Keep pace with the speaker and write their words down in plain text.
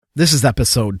This is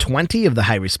episode 20 of the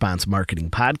High Response Marketing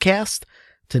Podcast.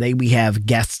 Today we have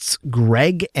guests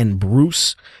Greg and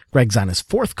Bruce. Greg's on his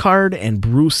fourth card, and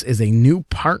Bruce is a new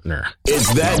partner.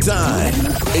 It's that time.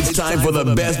 It's time for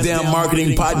the best damn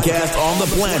marketing podcast on the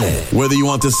planet. Whether you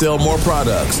want to sell more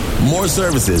products, more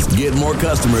services, get more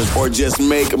customers, or just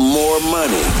make more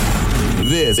money,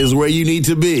 this is where you need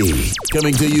to be.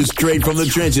 Coming to you straight from the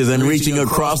trenches and reaching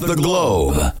across the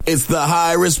globe. It's the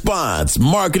High Response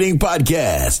Marketing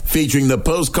Podcast, featuring the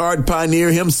postcard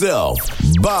pioneer himself,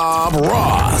 Bob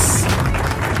Ross.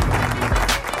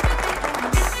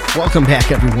 Welcome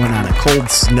back, everyone, on a cold,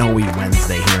 snowy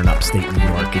Wednesday here in upstate New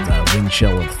York. It's a wind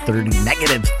chill of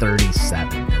negative 37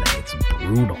 today. It's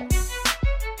brutal.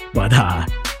 But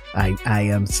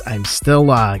I'm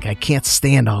still I can't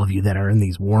stand all of you that are in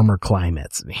these warmer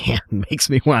climates. Man, it makes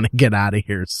me want to get out of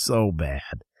here so bad.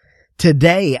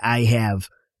 Today I have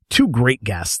two great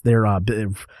guests. They're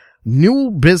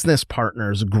new business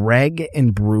partners, Greg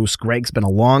and Bruce. Greg's been a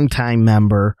longtime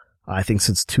member, I think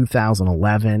since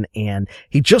 2011, and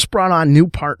he just brought on new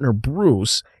partner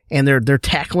Bruce, and they're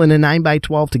tackling a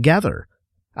 9x12 together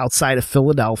outside of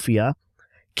Philadelphia.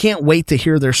 Can't wait to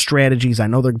hear their strategies. I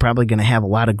know they're probably going to have a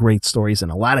lot of great stories and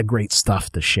a lot of great stuff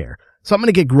to share. So I'm going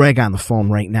to get Greg on the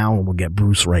phone right now, and we'll get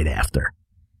Bruce right after.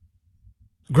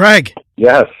 Greg.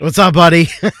 Yes. What's up, buddy?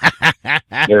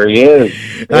 There he is.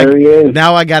 There he is.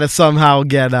 Now I got to somehow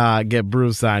get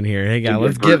Bruce on here. Hang on.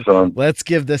 Let's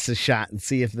give this a shot and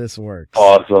see if this works.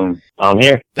 Awesome. I'm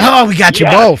here. Oh, we got you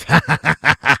both.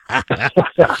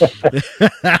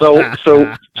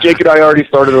 So Jake and I already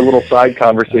started a little side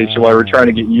conversation while we were trying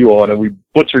to get you on, and we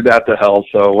butchered that to hell.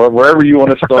 So wherever you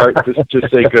want to start, just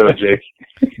say go, Jake.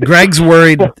 Greg's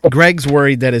worried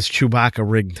that his Chewbacca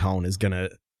ringtone is gonna.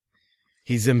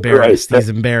 He's embarrassed. Right. He's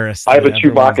embarrassed. I have a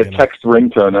Chewbacca text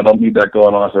ringtone. I don't need that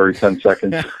going off every 10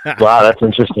 seconds. Wow, that's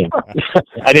interesting.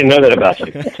 I didn't know that about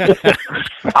you.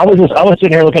 I was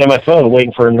sitting here looking at my phone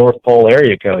waiting for a North Pole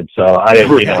area code, so I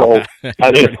didn't,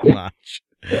 I didn't. Much.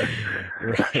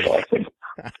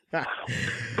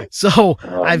 So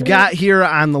I've got here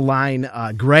on the line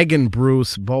Greg and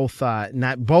Bruce, both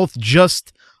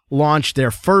just launched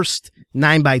their first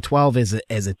 9x12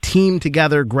 as a team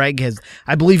together. Greg has,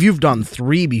 I believe you've done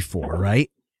 3 before, right?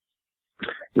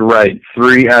 Right,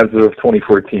 3 as of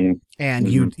 2014. And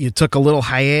you took a little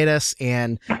hiatus,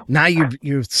 and now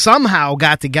you somehow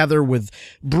got together with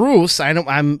Bruce.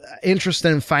 I'm interested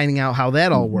in finding out how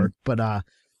that all worked. But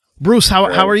Bruce, how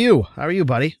are you? How are you,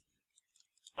 buddy?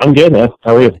 I'm good, man.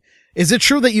 How are you? Is it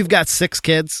true that you've got 6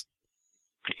 kids?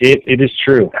 It is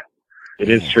true. It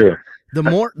is true. The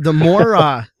more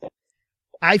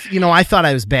I thought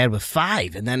I was bad with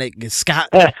 5, and then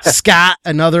Scott,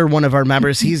 another one of our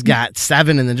members, he's got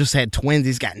 7, and then just had twins.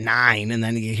 He's got 9, and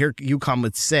then you come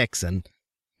with 6, and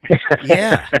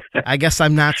yeah, I guess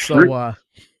I'm not so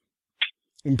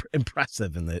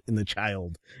impressive in the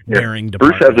child bearing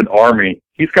department. Bruce has an army.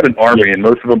 He's got an army, and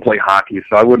most of them play hockey,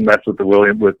 so I wouldn't mess with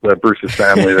Bruce's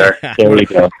family there. There we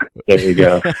go. There we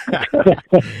go.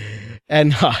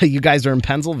 And you guys are in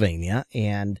Pennsylvania,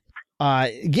 and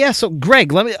so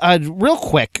Greg, let me real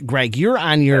quick, Greg, you're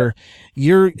on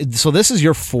so this is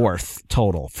your 4th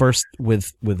total, first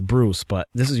with Bruce, but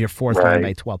this is your 4th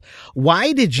 9x12.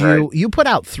 Why did you put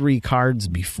out 3 cards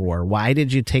before? Why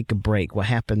did you take a break? What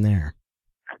happened there?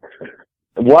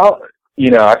 Well,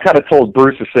 I kind of told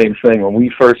Bruce the same thing when we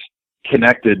first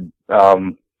connected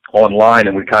online,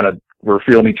 and we kind of were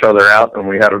feeling each other out, and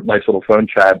we had a nice little phone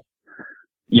chat.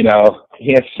 He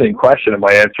asked the same question, and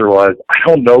my answer was, I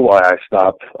don't know why I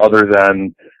stopped, other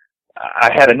than I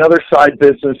had another side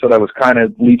business that I was kind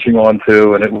of leeching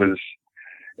onto, and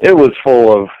it was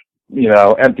full of,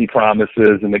 empty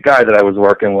promises, and the guy that I was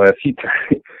working with,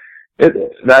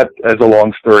 that as a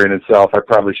long story in itself, I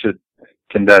probably should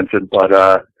condense it, but,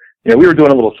 we were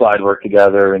doing a little side work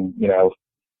together, and,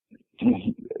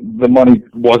 the money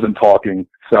wasn't talking,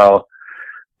 so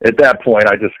at that point,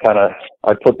 I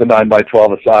put the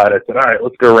 9x12 aside. I said, all right,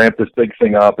 let's go ramp this big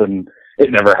thing up, and it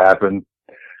never happened.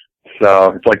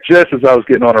 So it's like just as I was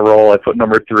getting on a roll, I put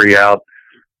number 3 out,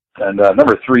 and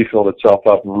number 3 filled itself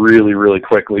up really, really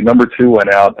quickly. Number 2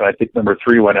 went out, and I think number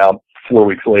 3 went out 4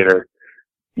 weeks later,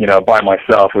 by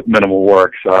myself with minimal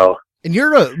work. So. And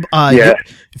you're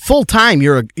full time.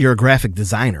 You're a graphic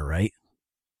designer, right?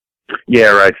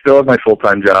 Yeah, right. Still have my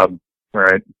full-time job,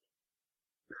 right?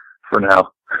 For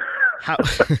now. How?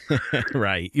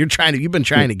 Right. You've been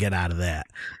trying to get out of that.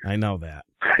 I know that.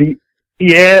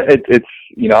 Yeah, it's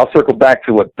I'll circle back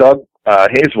to what Doug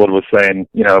Hazelwood was saying,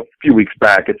 a few weeks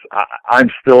back. I'm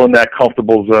still in that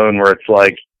comfortable zone where it's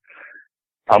like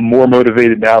I'm more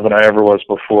motivated now than I ever was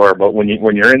before. But when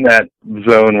you're in that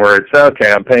zone where it's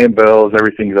okay, I'm paying bills,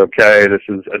 everything's okay, this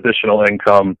is additional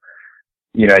income,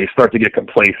 you start to get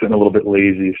complacent, a little bit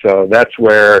lazy. So that's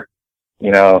where,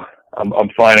 I'm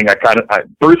finding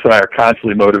Bruce and I are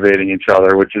constantly motivating each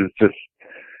other, which is just,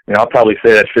 I'll probably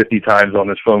say that 50 times on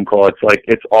this phone call. It's like,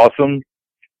 it's awesome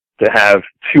to have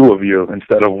two of you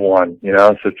instead of one,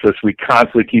 So it's just, we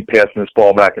constantly keep passing this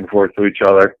ball back and forth to each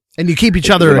other. And you keep each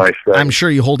other, I'm sure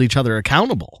you hold each other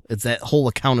accountable. It's that whole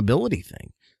accountability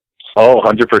thing. Oh,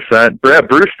 100%. Yeah,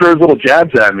 Bruce throws little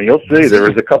jabs at me. You'll see. There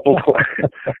was a couple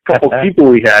people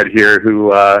we had here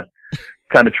who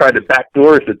kind of tried to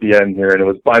backdoor us at the end here, and it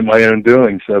was by my own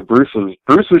doing. So Bruce was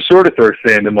sure to throw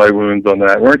sand in my wounds on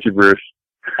that, weren't you, Bruce?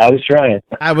 I was trying.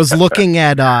 I was looking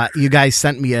at, you guys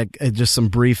sent me just some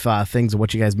brief things of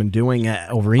what you guys been doing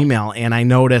over email, and I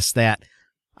noticed that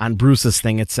on Bruce's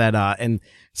thing, it said, and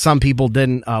some people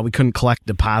we couldn't collect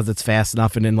deposits fast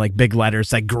enough, and in like big letters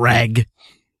said Greg.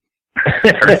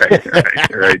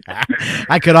 right.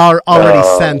 I could already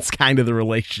sense kind of the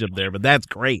relationship there, but that's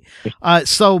great.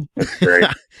 So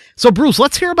Bruce,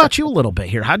 let's hear about you a little bit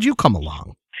here. How'd you come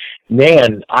along?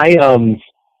 Man,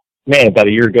 about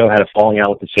a year ago, I had a falling out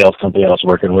with the sales company I was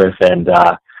working with, and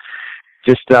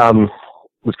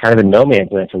was kind of in no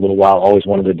man's land for a little while. Always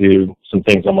wanted to do some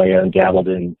things on my own, dabbled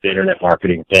in the internet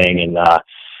marketing thing, and I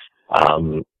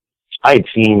had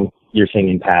seen your thing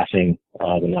in passing, the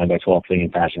 9x12 thing in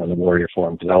passing on the Warrior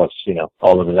Forum, because I was,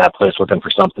 all over that place looking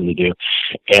for something to do.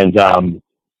 And,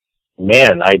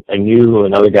 man, I knew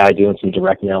another guy doing some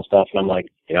direct mail stuff, and I'm like,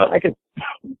 I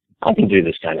can do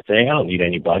this kind of thing. I don't need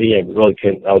anybody. I really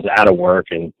couldn't. I was out of work,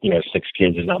 and, 6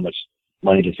 kids is not much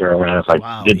money to throw around. If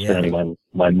I did spend any of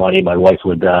my money, my wife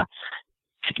would,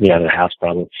 kick me out of the house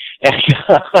probably.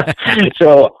 And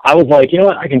so I was like,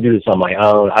 I can do this on my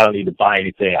own. I don't need to buy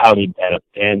anything. I don't need that.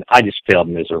 And I just failed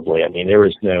miserably. I mean,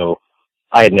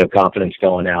 I had no confidence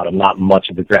going out. I'm not much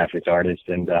of a graphics artist.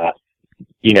 And,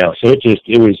 so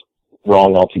it was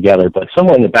wrong altogether. But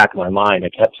somewhere in the back of my mind, I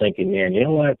kept thinking, man, you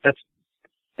know what?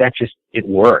 It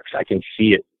works. I can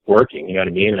see it working. You know what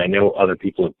I mean? And I know other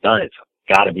people have done it. So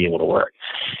it's got to be able to work.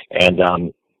 And,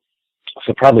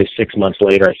 so probably 6 months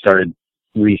later, I started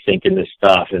rethinking this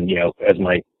stuff, and as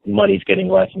my money's getting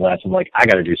less and less, I'm like, I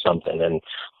got to do something. And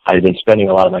I've been spending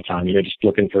a lot of my time just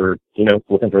looking for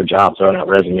a job, throwing out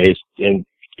resumes and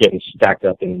getting stacked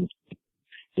up in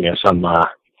some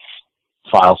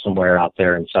file somewhere out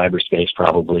there in cyberspace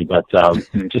probably, but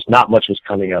just not much was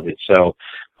coming of it. So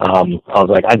I was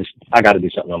like, I got to do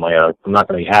something on my own. I'm not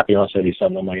going to be happy unless I do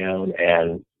something on my own,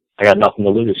 and I got nothing to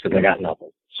lose because I got nothing.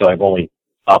 So I've only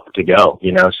up to go,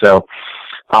 so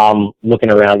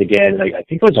looking around again, I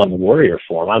think it was on the Warrior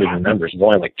Forum. I don't even remember. It was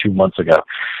only like 2 months ago.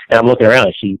 And I'm looking around,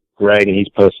 I see Greg, and he's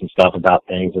posting stuff about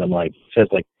things, and I'm like, it says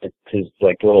like his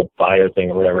like little bio thing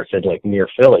or whatever, it said like near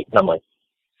Philly. And I'm like,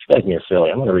 this guy's near Philly.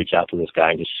 I'm going to reach out to this guy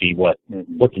and just see what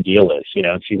the deal is,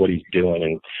 and see what he's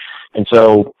doing. And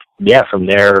so, yeah, from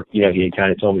there, he had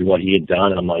kind of told me what he had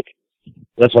done, and I'm like,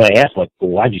 that's when I asked, like, well,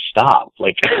 why'd you stop?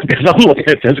 Like, because I'm looking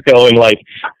at this going, like,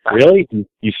 really?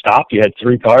 You stopped? You had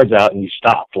 3 cards out and you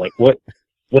stopped. Like,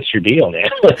 what's your deal, man?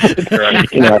 And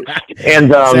it's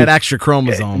that extra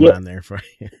chromosome on there for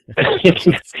you.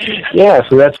 Yeah,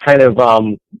 so that's kind of, I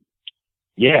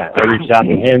reached out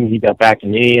to him. He got back to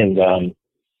me, and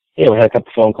we had a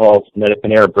couple phone calls, met at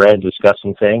Panera Bread, discussed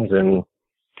some things, and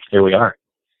here we are.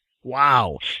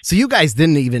 Wow. So you guys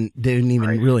didn't even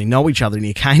really know each other, and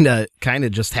you kind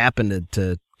of just happened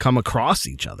to come across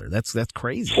each other. That's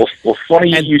crazy. Well, funny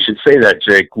you should say that,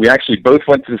 Jake. We actually both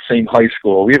went to the same high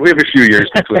school. We have a few years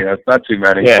between us, not too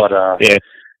many, but it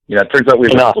turns out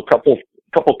we have a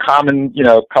couple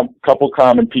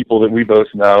common people that we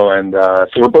both know, and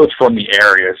so we're both from the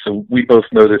area. So we both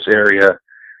know this area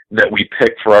that we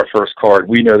picked for our first card.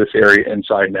 We know this area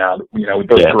inside and out. We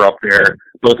both grew up there.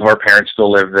 Both of our parents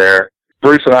still live there.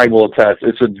 Bruce and I will attest,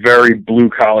 it's a very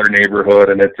blue-collar neighborhood,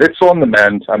 and it's on the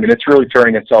mend. I mean, it's really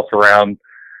turning itself around.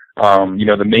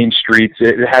 The main streets,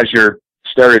 it has your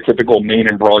stereotypical Main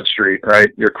and Broad Street, right?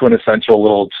 Your quintessential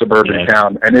little suburban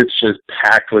town, and it's just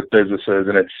packed with businesses,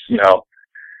 and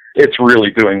it's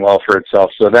really doing well for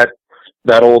itself. So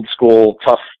that old school,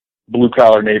 tough,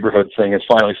 blue-collar neighborhood thing is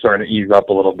finally starting to ease up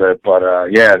a little bit. But,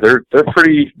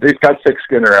 they've got thick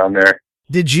skin around there.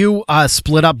 Did you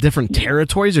split up different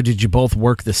territories, or did you both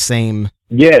work the same?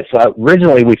 Yes.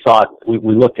 Originally, we thought,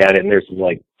 we looked at it, and there's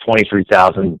like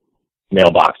 23,000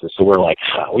 mailboxes. So we're like,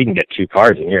 we can get 2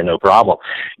 cards in here, no problem.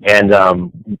 And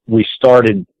we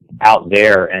started out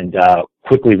there and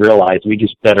quickly realized we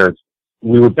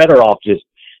were better off just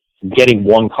getting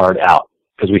 1 card out.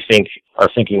 because our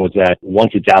thinking was that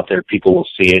once it's out there, people will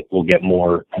see it, will get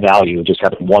more value just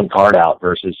having one card out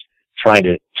versus trying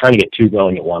to get two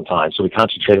going at one time. So we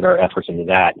concentrated our efforts into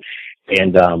that.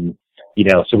 And,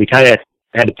 so we kind of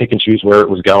had to pick and choose where it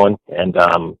was going. And,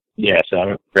 so I don't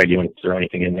know, Greg, you want to throw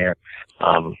anything in there?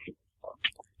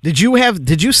 Did you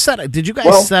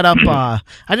guys set up,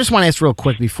 I just want to ask real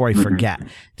quick before I forget.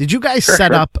 Did you guys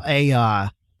set up a,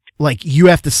 like you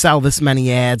have to sell this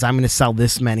many ads, I'm going to sell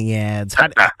this many ads?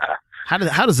 How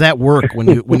does that work when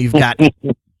you've got,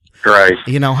 right.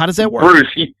 How does that work?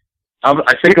 Bruce,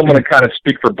 I think I'm going to kind of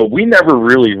speak for, but we never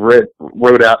really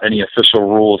wrote out any official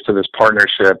rules to this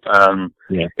partnership.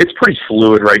 It's pretty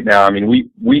fluid right now. I mean,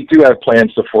 we do have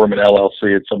plans to form an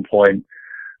LLC at some point,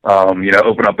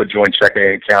 open up a joint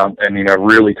checking account and,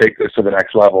 really take this to the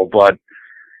next level. But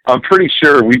I'm pretty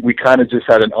sure we kind of just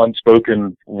had an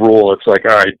unspoken rule. It's like,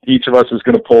 all right, each of us is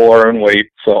going to pull our own weight.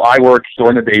 So I work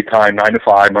during the daytime, 9 to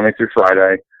 5, Monday through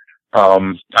Friday.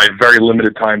 I have very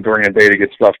limited time during the day to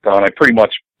get stuff done. I pretty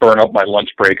much burn up my lunch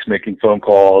breaks, making phone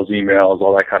calls, emails,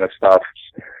 all that kind of stuff.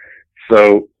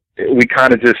 So we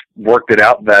kind of just worked it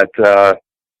out that,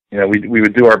 we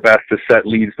would do our best to set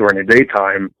leads during the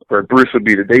daytime, where Bruce would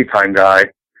be the daytime guy,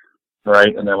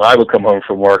 right? And then when I would come home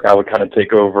from work, I would kind of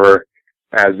take over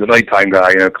as the nighttime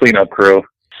guy, cleanup crew.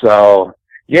 So,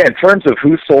 yeah, in terms of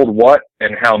who sold what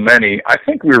and how many, I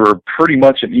think we were pretty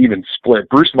much an even split.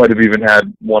 Bruce might have even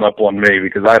had one up on me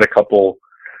because I had a couple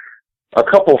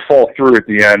fall through at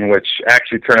the end, which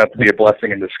actually turned out to be a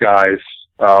blessing in disguise.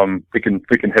 We can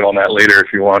hit on that later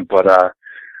if you want, but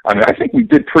I think we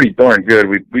did pretty darn good.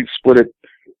 We split it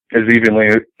as evenly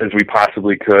as we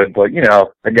possibly could, but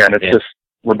again, it's just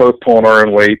we're both pulling our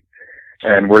own weight,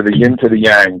 and we're the yin to the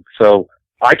yang. So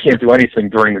I can't do anything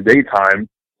during the daytime,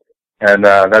 and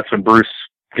that's when Bruce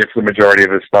gets the majority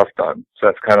of his stuff done. So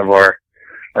that's kind of our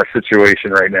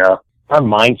situation right now. Our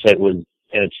mindset was,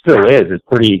 and it still is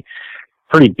pretty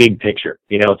big picture.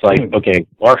 It's like, okay,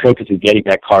 our focus is getting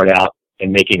that card out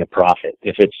and making a profit.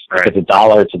 If it's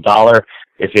 $1, it's $1.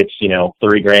 If it's,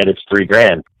 $3,000, it's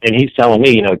 $3,000. And he's telling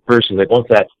me, Bruce is like, once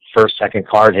that first, second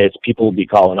card hits, people will be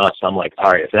calling us. I'm like,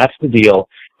 all right, if that's the deal,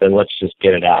 then let's just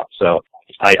get it out. So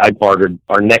I bartered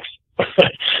our next,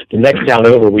 the next town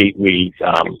over we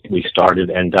started,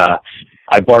 and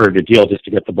I bartered a deal just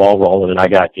to get the ball rolling, and I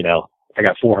got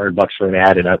 $400 for an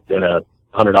ad and a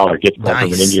 $100 gift card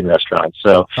from an Indian restaurant.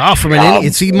 So from an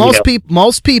Indian. See,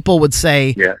 most people would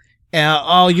say,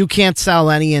 you can't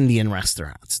sell any Indian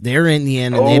restaurants. They're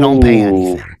Indian and they don't pay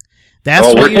anything. That's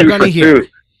what you're going to hear.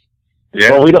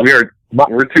 Yeah,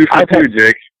 we're 2 for 2,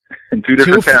 Jake, in 2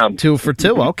 different towns. 2 for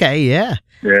 2. Okay, yeah.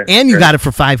 And you got it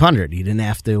for $500. You didn't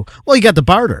have to. Well, you got the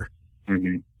barter.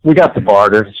 Mm-hmm. We got the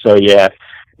barter. So yeah.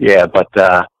 But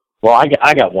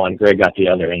I got one. Greg got the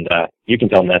other, and you can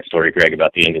tell them that story, Greg,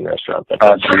 about the Indian restaurant.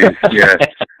 Yeah.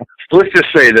 Let's just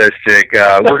say this, Jake.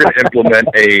 We're going to implement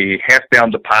a half-down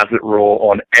deposit rule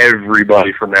on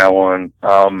everybody from now on.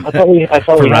 I thought we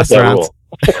had that rule.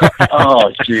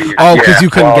 Oh, geez. Oh, because you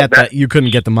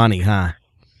couldn't get the money, huh?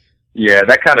 Yeah,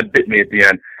 that kind of bit me at the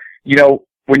end.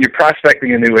 When you're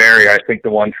prospecting a new area, I think the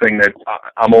one thing that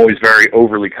I'm always very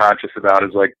overly conscious about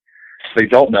is, like, they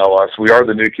don't know us. We are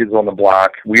the new kids on the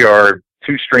block. We are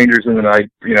 2 strangers in the night,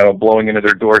 blowing into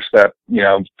their doorstep,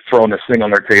 throwing this thing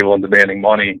on their table and demanding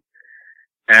money.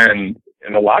 And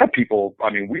a lot of people,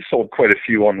 we sold quite a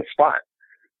few on the spot,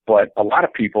 but a lot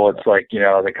of people, it's like,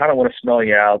 they kind of want to smell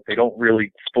you out. They don't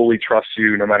really fully trust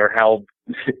you, no matter how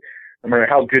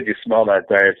good you smell that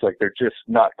day. It's like they're just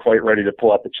not quite ready to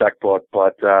pull out the checkbook.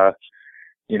 But,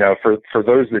 for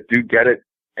those that do get it,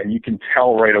 and you can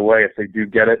tell right away if they do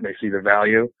get it and they see the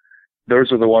value, those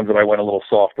are the ones that I went a little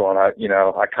soft on. I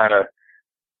kind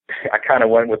of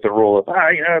went with the rule of,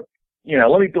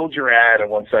 let me build your ad, and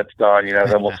once that's done,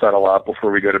 then we'll settle up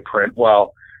before we go to print.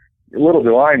 Well, little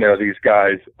do I know these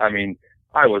guys.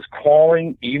 I was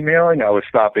calling, emailing, I was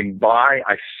stopping by.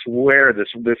 I swear this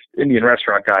Indian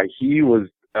restaurant guy, he was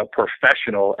a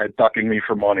professional at ducking me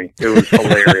for money. It was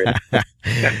hilarious.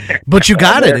 But you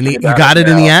got it, and you got it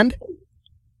in the end?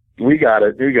 We got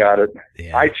it.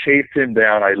 Yeah. I chased him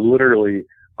down. I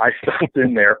stopped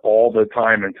in there all the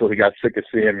time until he got sick of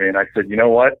seeing me. And I said, you know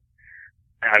what?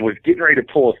 I was getting ready to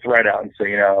pull a thread out and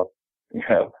say,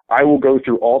 I will go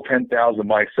through all 10,000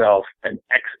 myself and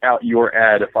X out your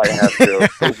ad if I have to.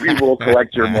 So we will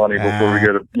collect your money before we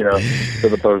go to, to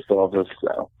the post office.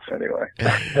 So anyway,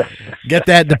 get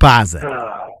that deposit.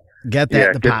 Get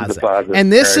that deposit.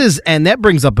 And and that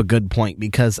brings up a good point,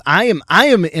 because I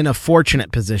am in a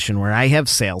fortunate position where I have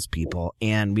salespeople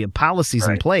and we have policies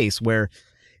in place where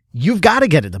you've got to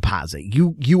get a deposit.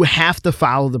 You have to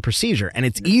follow the procedure, and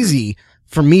it's easy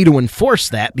for me to enforce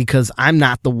that because I'm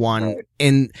not the one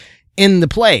in the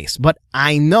place. But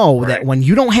I know that when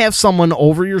you don't have someone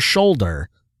over your shoulder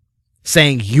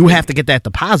saying you have to get that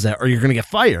deposit or you're going to get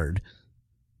fired,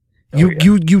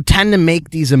 you tend to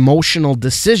make these emotional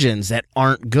decisions that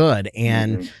aren't good,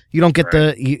 and you don't get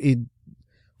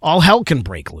all hell can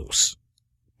break loose.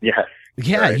 Yes.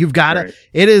 Yeah, you've got to.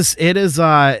 It is.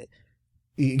 I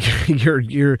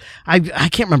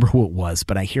can't remember who it was,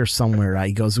 but I hear somewhere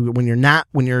he goes, when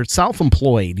you're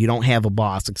self-employed, you don't have a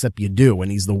boss, except you do,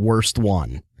 and he's the worst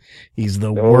one. He's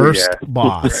the worst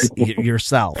boss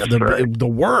yourself. The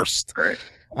worst. Right.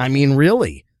 I mean,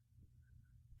 really.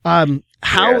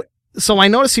 So I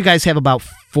notice you guys have about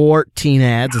 14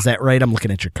 ads. Is that right? I'm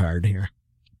looking at your card here.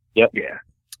 Yep. Yeah.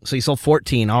 So you sold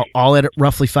 14, all at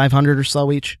roughly 500 or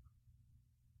so each?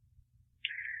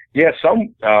 Yeah,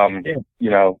 some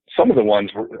of the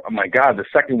ones were, oh my God, the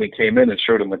second we came in and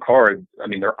showed them the card, I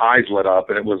mean, their eyes lit up,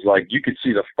 and it was like you could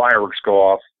see the fireworks go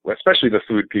off, especially the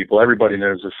food people. Everybody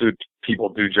knows the food people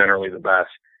do generally the best.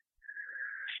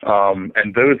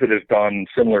 And those that have done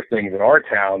similar things in our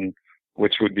town,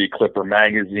 which would be Clipper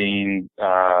Magazine,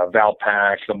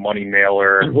 Valpak, the Money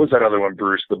Mailer. What was that other one,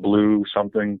 Bruce? The Blue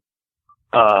something?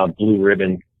 Blue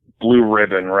Ribbon. Blue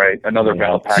Ribbon, right? Another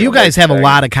Valpak. So you guys have a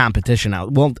lot of competition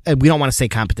out. Well, we don't want to say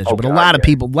competition, but a lot of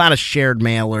people, a lot of shared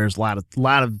mailers, a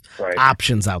lot of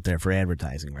options out there for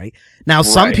advertising, right? Now,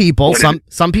 some people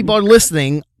are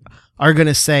listening are going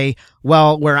to say,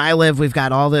 well, where I live, we've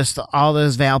got all those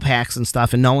Valpaks and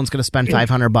stuff, and no one's going to spend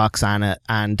 $500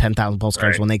 on 10,000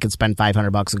 postcards when they could spend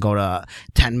 $500 and go to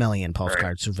 10 million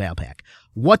postcards through Valpak.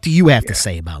 What do you have to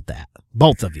say about that?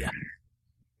 Both of you.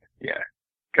 Yeah.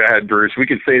 Go ahead, Bruce. We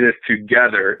could say this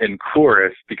together in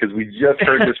chorus because we just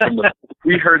heard this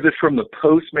from the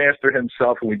postmaster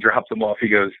himself when we dropped him off. He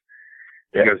goes,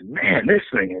 man, this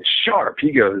thing is sharp.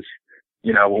 He goes,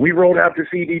 when we rolled out this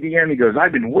EDDM, he goes,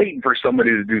 I've been waiting for somebody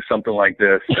to do something like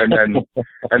this. And then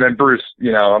Bruce,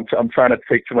 I'm trying to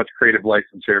take too much creative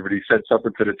license here, but he said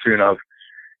something to the tune of,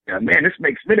 man, this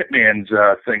makes Minuteman's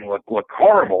thing look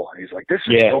horrible. He's like, this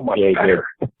is so much better.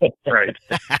 Right.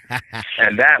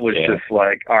 And that was just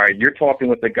like, all right, you're talking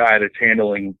with the guy that's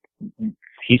handling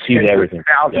he sees everything.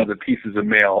 Thousands of pieces of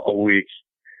mail a week.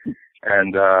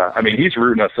 And I mean, he's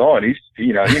rooting us on.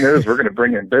 He knows we're going to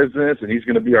bring in business, and he's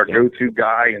going to be our go-to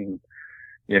guy. And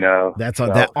that's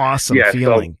that awesome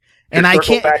feeling. So and I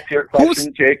can't. Back to your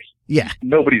question, Jake. Yeah,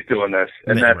 nobody's doing this,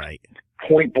 and that's right.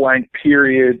 Point blank.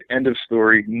 Period. End of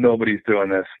story. Nobody's doing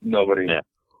this. Nobody. Yeah.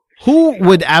 Who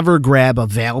would ever grab a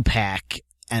Valpak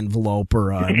envelope or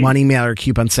a money mailer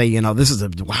coupon and say, this is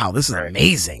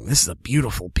amazing. This is a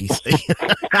beautiful piece.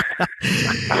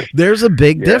 There's a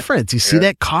big difference. You see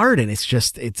that card and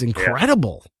it's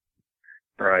incredible.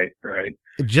 Right.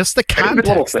 Just the context.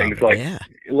 Little things right.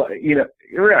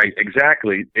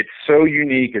 Exactly. It's so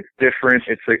unique. It's different.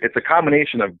 It's a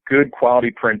combination of good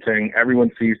quality printing. Everyone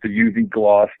sees the UV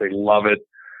gloss. They love it.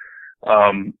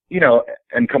 And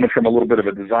coming from a little bit of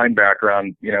a design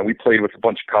background, we played with a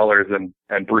bunch of colors and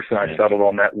Bruce and I settled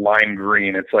on that lime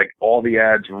green. It's like all the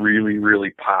ads really, really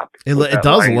pop. It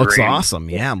does. It looks awesome.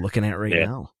 Yeah. I'm looking at it right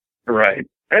now. Right.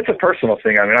 And it's a personal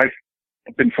thing. I mean, I've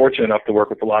been fortunate enough to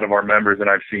work with a lot of our members, and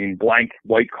I've seen blank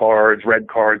white cards, red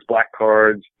cards, black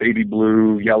cards, baby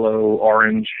blue, yellow,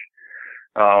 orange.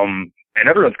 And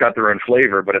everyone's got their own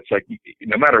flavor, but it's like,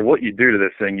 no matter what you do to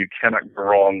this thing, you cannot go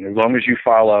wrong as long as you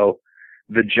follow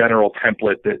the general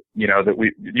template that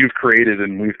you've created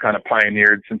and we've kind of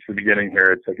pioneered since the beginning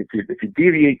here. It's like if you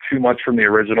deviate too much from the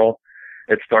original,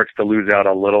 it starts to lose out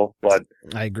a little. But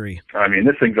I agree. I mean,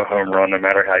 this thing's a home run no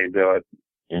matter how you do it.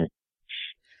 Mm.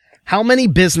 How many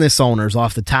business owners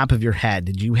off the top of your head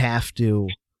did you have to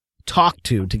talk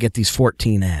to get these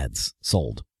 14 ads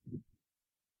sold?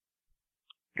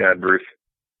 God, Bruce.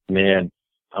 Man,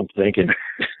 I'm thinking.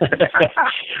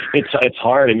 It's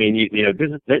hard. I mean,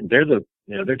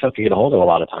 they're tough to get a hold of a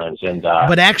lot percent. And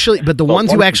but the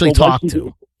ones you actually talk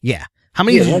to, how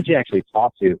many? The ones you actually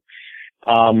talk to,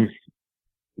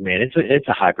 man, it's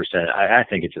a high percent. I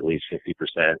think it's at least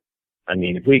 50%. I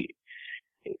mean, if we,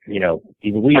 go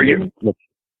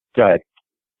ahead.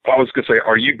 I was going to say,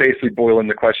 are you basically boiling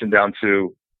the question down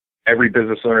to every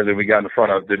business owner that we got in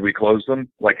front of, did we close them?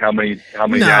 Like how many?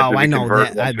 No, I know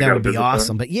that would be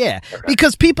awesome. But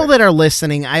because people that are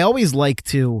listening, I always like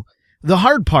to, the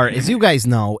hard part, as you guys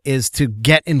know, is to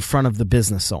get in front of the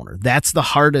business owner. That's the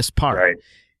hardest part. Right.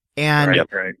 And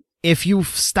if you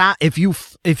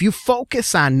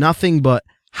focus on nothing but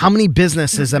how many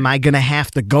businesses am I going to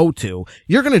have to go to,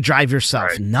 you're going to drive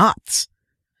yourself nuts.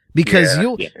 Because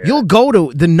you'll go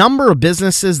to the number of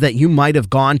businesses that you might have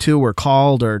gone to or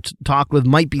called or talked with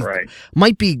might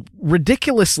be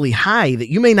ridiculously high that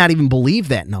you may not even believe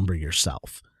that number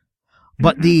yourself.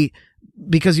 But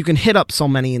because you can hit up so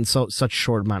many in such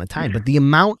short amount of time, but the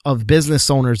amount of business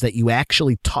owners that you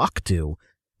actually talk to,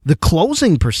 the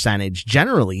closing percentage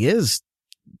generally is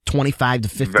 25 to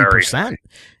 50%.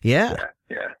 Yeah.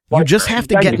 You just have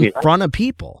to get in front of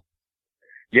people.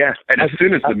 Yeah, and as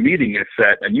soon as the meeting is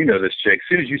set, and you know this, Jake, as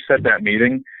soon as you set that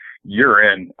meeting, you're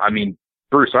in. I mean,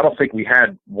 Bruce, I don't think we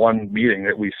had one meeting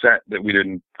that we set that we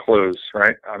didn't close,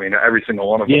 right? I mean, every single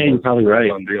one of them. Yeah, you're probably right.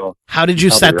 Deal. How did you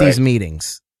set these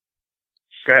meetings?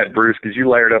 Go ahead, Bruce, because you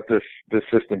layered up this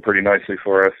system pretty nicely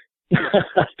for us.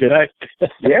 Did I?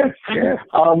 Yeah.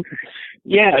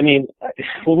 Yeah, I mean,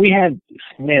 well,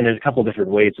 there's a couple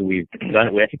different ways that we've done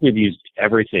it. I think we've used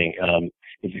everything.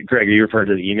 Greg, are you referring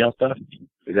to the email stuff?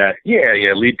 Is that?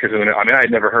 Yeah, Lead Kahuna. I mean,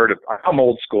 I'd never heard of. I'm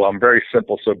old school. I'm very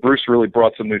simple. So Bruce really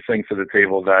brought some new things to the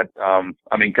table that,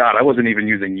 I mean, God, I wasn't even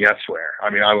using Yesware. I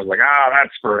mean, I was like,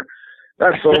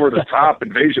 that's over the top,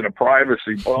 invasion of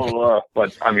privacy, blah, blah, blah.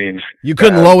 But I mean, you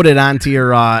couldn't load it onto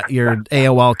your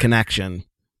AOL connection.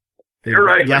 You're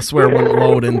right. Yesware wouldn't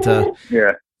load into.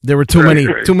 Yeah. There were too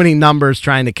many numbers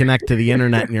trying to connect to the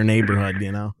internet in your neighborhood, at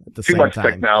the same time. Too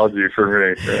much technology for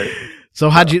me. Right?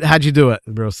 So how'd you do it,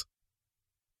 Bruce?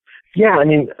 Yeah, I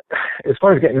mean, as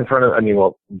far as getting in front of,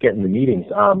 getting the meetings,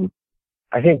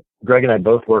 I think Greg and I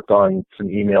both worked on some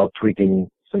email tweaking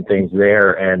some things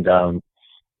there, and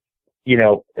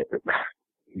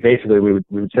basically we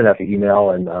would send out the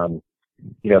email, and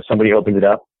if somebody opened it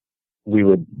up, we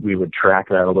would track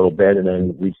that a little bit, and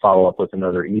then we'd follow up with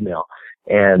another email.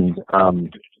 And I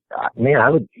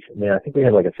think we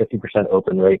had like a 50%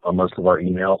 open rate on most of our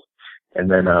emails,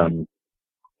 and then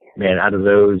out of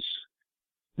those,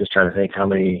 just trying to think how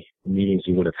many meetings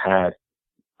we would have had.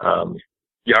 Our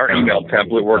email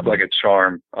template worked like a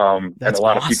charm. And a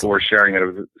lot of people were sharing it. It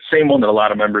was the same one that a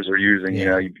lot of members are using.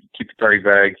 Yeah. You keep it very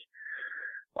vague.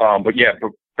 But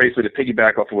basically to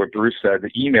piggyback off of what Bruce said,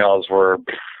 the emails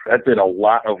that did a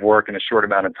lot of work in a short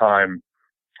amount of time.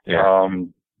 Yeah.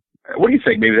 What do you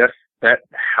think? Maybe that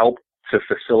helped to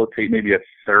facilitate maybe a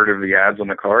third of the ads on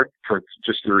the card for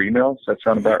just through emails? Does that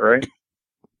sound about right?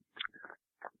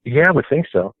 Yeah, I would think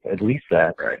so. At least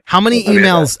that. Right. How many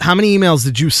emails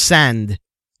did you send,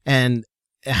 and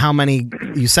how many?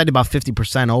 You said about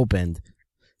 50% opened.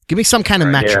 Give me some kind of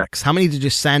metrics. Yeah. How many did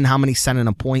you send? How many sent an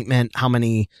appointment? How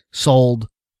many sold?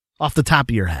 Off the top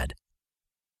of your head.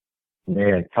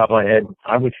 Man, top of my head,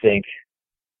 I would think.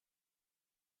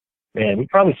 Man, we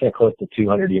probably sent close to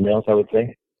 200 emails, I would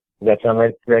think. Does that sound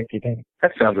right, Greg, do you think?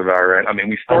 That sounds about right. I mean,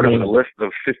 we started with a list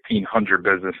of 1,500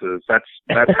 businesses. That's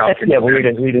how. Yeah, we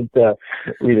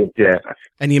did. Yeah.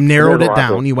 And you narrowed it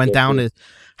down. You went down to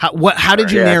how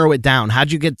did you narrow it down?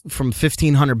 How'd you get from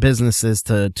 1,500 businesses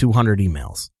to 200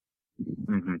 emails?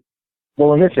 Mm-hmm.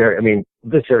 Well, in this area,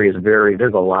 this area is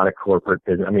there's a lot of corporate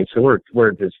business. So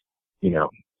we're just,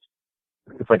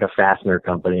 it's like a fastener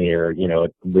company or, a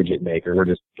widget maker. We're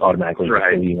just automatically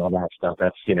deleting all that stuff.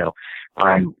 That's,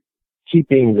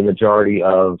 keeping the majority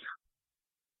of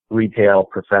retail,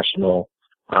 professional,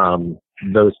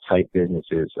 those type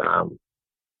businesses,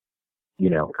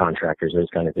 contractors, those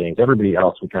kind of things. Everybody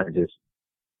else, we kind of just,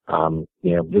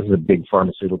 this is a big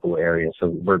pharmaceutical area, so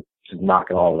we're just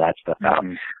knocking all of that stuff out.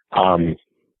 Mm-hmm.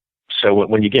 So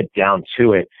when you get down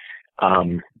to it,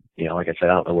 like I said,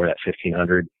 I don't know where that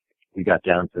 1,500 we got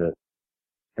down to.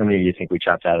 How many do you think we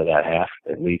chopped out of that? Half,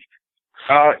 at least?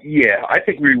 I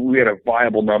think we had a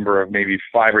viable number of maybe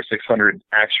 500 or 600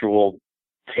 actual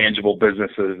tangible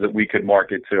businesses that we could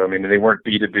market to. They weren't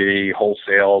B2B,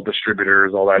 wholesale,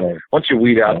 distributors, all that. Right. Once you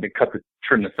weed out and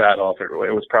trim the fat off it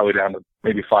was probably down to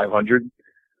maybe 500.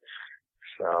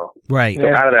 So right. So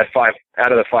out of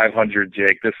the 500,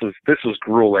 Jake, this was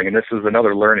grueling, and this is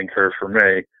another learning curve for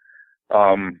me.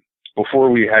 Before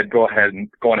we had gone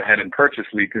ahead and purchased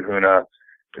Lead Kahuna,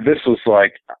 this was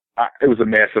like, it was a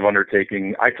massive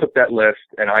undertaking. I took that list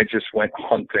and I just went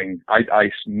hunting. I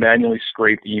manually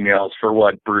scraped emails for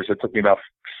what, Bruce? It took me about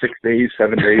 6 days,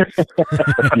 7 days.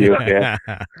 A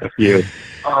few.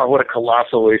 Oh, what a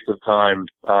colossal waste of time.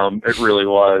 It really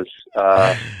was.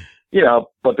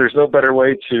 But there's no better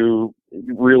way to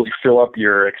really fill up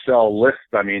your Excel list.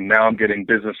 Now I'm getting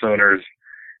business owners'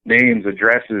 names,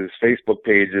 addresses, Facebook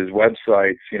pages,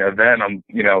 websites. Then I'm,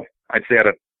 I'd say out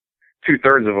of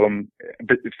 2/3 of them,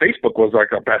 Facebook was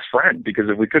like our best friend, because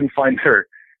if we couldn't find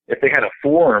if they had a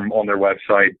form on their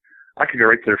website, I could go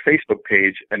right to their Facebook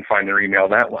page and find their email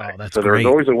that way. Oh, that's so there was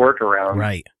great. always a workaround,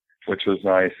 right? Which was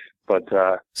nice.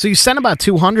 But so you sent about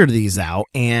 200 of these out,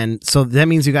 and so that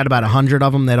means you got about 100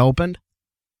 of them that opened?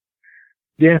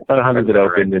 Yeah, about 100 that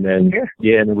opened, and then and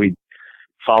then we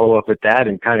follow up with that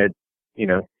and kind of,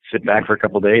 sit back for a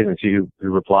couple of days and see who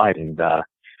replied. And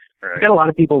we got a lot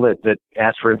of people that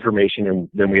asked for information, and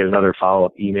then we had another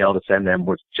follow-up email to send them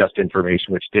with just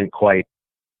information, which didn't quite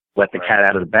let the cat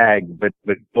out of the bag. But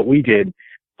what we did,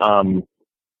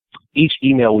 each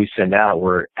email we send out,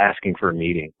 we're asking for a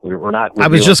meeting. We're not. I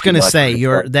was just going to say,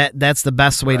 that's the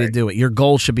best way to do it. Your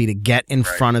goal should be to get in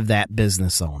front of that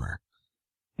business owner.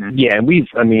 Yeah, and we've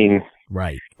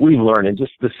learned, and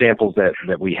just the samples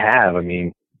that we have.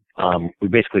 We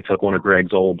basically took one of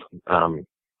Greg's old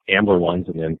Ambler ones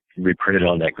and then reprinted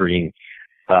on that green,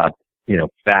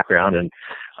 background, and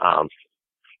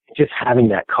just having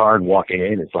that card walking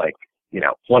in is like,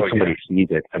 once somebody sees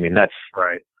it,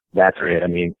 that's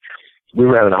it. We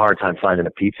were having a hard time finding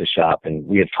a pizza shop, and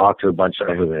we had talked to a bunch of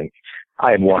everything.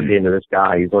 I had walked into this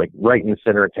guy. He's like right in the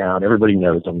center of town. Everybody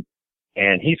knows him,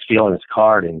 and he's feeling his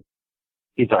card, and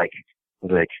he's like,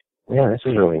 yeah, this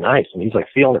is really nice. And he's like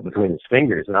feeling it between his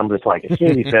fingers. And I'm just like, as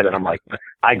soon as he said it, I'm like,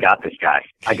 I got this guy.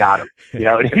 I got him.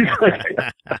 And he's like,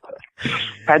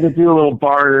 had to do a little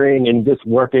bartering and just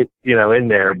work it, in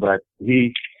there. But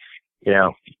he,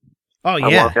 Oh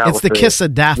yeah, it's the kiss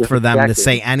of death for them to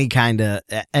say any kind of,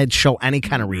 and show any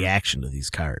kind of reaction to these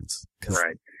cards.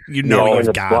 Right. You've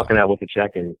got walking out with the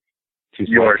check and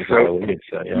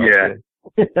yeah.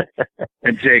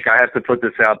 And Jake, I have to put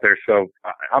this out there. So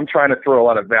I'm trying to throw a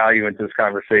lot of value into this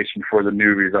conversation for the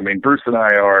newbies. Bruce and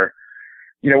I are,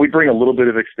 we bring a little bit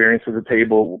of experience to the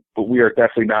table, but we are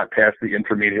definitely not past the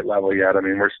intermediate level yet.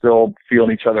 We're still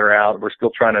feeling each other out. We're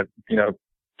still trying to,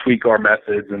 tweak our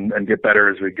methods and get better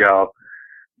as we go.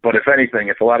 But if anything,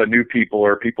 if a lot of new people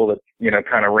or people that,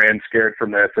 kind of ran scared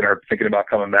from this and are thinking about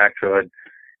coming back to it,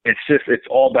 it's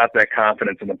all about that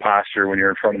confidence and the posture when you're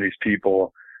in front of these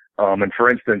people. And for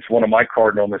instance, one of my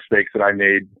cardinal mistakes that I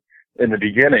made in the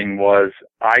beginning was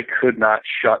I could not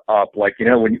shut up. Like,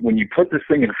 when you put this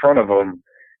thing in front of them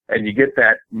and you get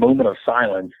that moment of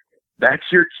silence, that's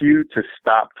your cue to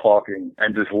stop talking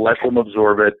and just let them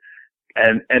absorb it.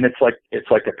 And it's like a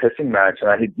pissing match. And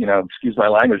I, excuse my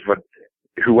language, but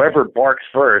whoever barks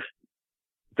first,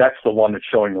 that's the one that's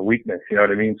showing the weakness. You know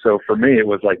what I mean? So for me, it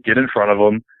was like, get in front of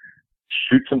them,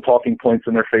 shoot some talking points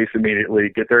in their face immediately,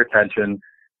 get their attention,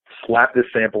 slap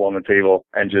this sample on the table,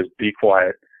 and just be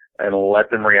quiet and let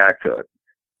them react to it.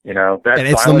 And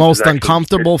it's the most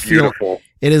uncomfortable feeling.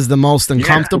 It is the most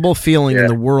uncomfortable feeling in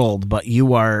the world, but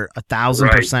you are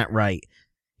 1,000% right.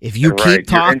 If you keep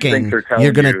talking,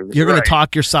 you're gonna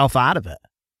talk yourself out of it.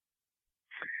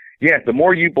 Yeah, the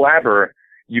more you blabber,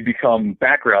 you become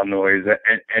background noise,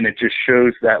 and it just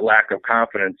shows that lack of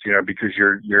confidence. Because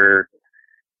you're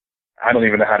I don't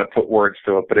even know how to put words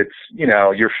to it, but it's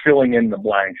you're filling in the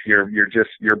blanks. You're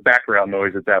background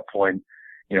noise at that point.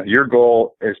 Your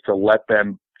goal is to let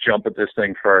them jump at this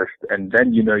thing first, and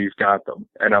then you've got them.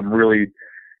 And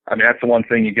that's the one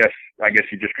thing I guess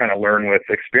you just kind of learn with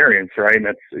experience, right? And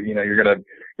that's you're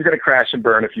gonna crash and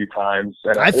burn a few times.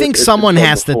 And I think someone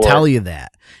has to tell you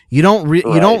that. You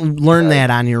don't learn that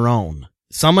on your own.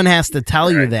 Someone has to tell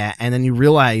you that, and then you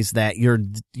realize that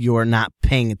you're not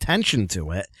paying attention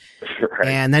to it,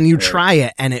 and then you try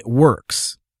it and it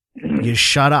works. You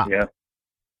shut up. Yeah.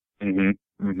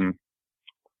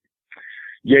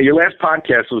 Yeah, your last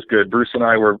podcast was good. Bruce and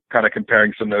I were kind of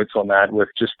comparing some notes on that with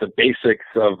just the basics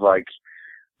of like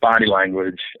body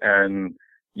language and,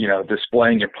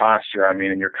 displaying your posture.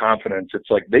 And your confidence. It's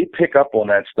like they pick up on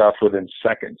that stuff within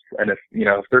seconds. And if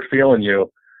they're feeling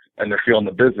you and they're feeling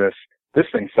the business, this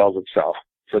thing sells itself.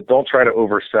 So don't try to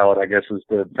oversell it, I guess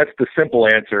that's the simple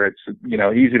answer. It's,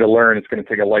 easy to learn. It's going to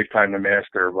take a lifetime to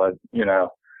master, but,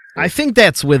 I think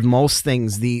that's with most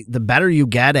things. The better you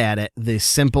get at it, the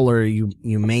simpler you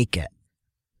make it.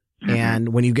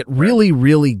 And when you get really,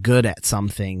 really good at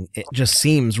something, it just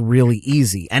seems really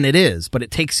easy. And it is, but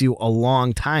it takes you a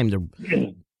long time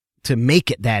to make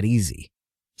it that easy.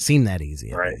 Seem that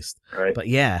easy, at least. Right. But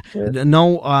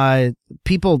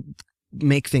people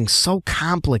make things so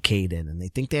complicated, and they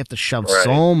think they have to shove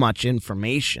so much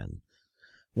information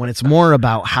when it's more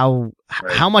about how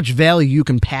much value you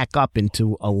can pack up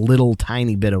into a little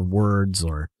tiny bit of words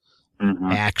or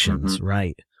actions,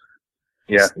 right?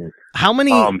 Yeah. How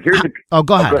many? Go ahead.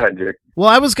 Go ahead, Jake. Well,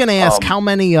 I was going to ask how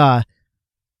many. What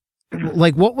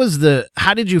was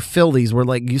how did you fill these?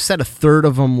 Were you said a third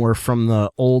of them were from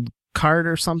the old card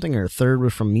or something, or a third were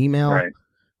from email? Right.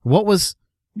 What was?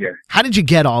 Yeah. How did you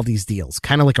get all these deals?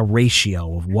 Kind of like a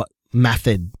ratio of what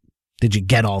method did you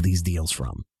get all these deals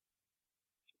from?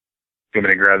 you want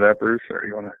me to grab that, Bruce, or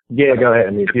you want to? Yeah, go ahead.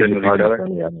 I mean, Get into each other?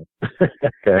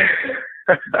 Okay.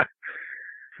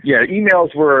 Yeah,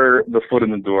 emails were the foot in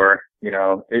the door. You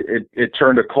know, it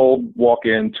turned a cold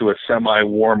walk-in to a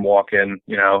semi-warm walk-in.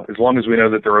 You know, as long as we know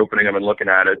that they're opening them and looking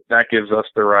at it, that gives us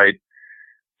the right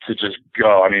to just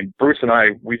go. I mean, Bruce and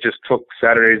I, we just took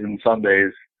Saturdays and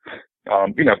Sundays.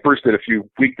 You know, Bruce did a few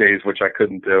weekdays, which I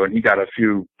couldn't do, and he got a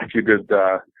few good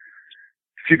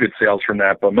sales from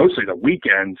that, but mostly the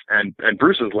weekends. And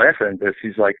Bruce was laughing at this.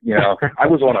 He's like, you know, I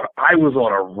was on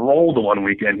a roll the one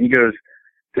weekend. He goes,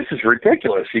 this is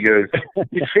ridiculous. He goes,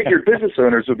 you figured business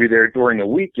owners would be there during the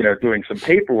week, you know, doing some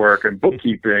paperwork and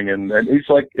bookkeeping, and he's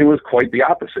like, it was quite the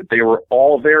opposite. They were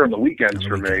all there on the weekends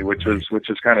for me, which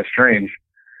is kind of strange.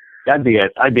 I'd be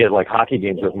at like hockey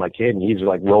games with my kid, and he's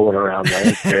like rolling around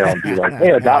Lansdale and be like,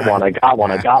 "Hey, I got one. I'm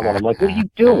like, "What are you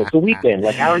doing? It's a weekend.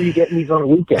 Like, how are you getting these on a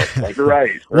weekend?" Like,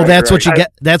 right. Well, that's right. what you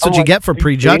get. That's what you get for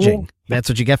prejudging. That's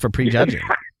what you get for prejudging.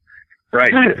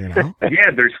 Right. You know?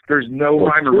 Yeah. There's no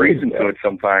rhyme or reason to it.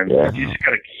 Sometimes you just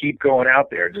gotta keep going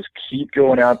out there. Just keep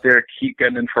going out there. Keep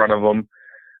getting in front of them.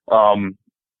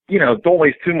 You know, don't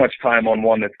waste too much time on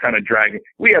one that's kind of dragging.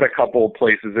 We had a couple of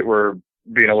places that were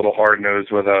being a little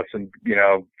hard-nosed with us and, you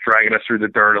know, dragging us through the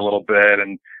dirt a little bit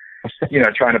and, you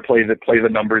know, trying to play the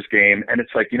numbers game. And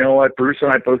it's like, you know what? Bruce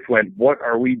and I both went, what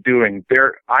are we doing?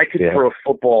 I could throw a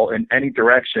football in any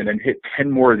direction and hit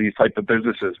 10 more of these type of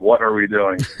businesses. What are we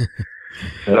doing?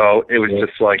 So it was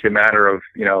just like a matter of,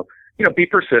 you know, be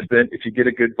persistent. If you get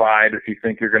a good vibe, if you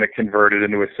think you're going to convert it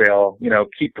into a sale, you know,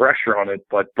 keep pressure on it,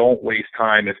 but don't waste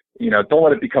time. If, you know, don't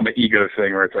let it become an ego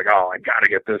thing where it's like, oh, I got to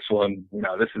get this one. You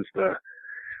know, this is the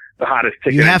hottest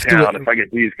ticket in town. If I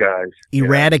get these guys,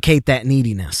 eradicate that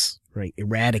neediness, right?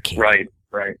 Eradicate.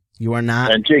 Right. You are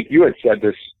not. And Jake, you had said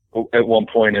this at one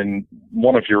point in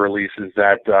one of your releases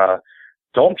that,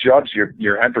 don't judge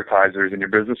your advertisers and your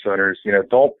business owners. You know,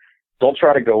 don't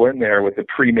try to go in there with a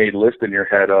pre-made list in your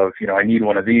head of, you know, I need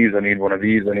one of these, I need one of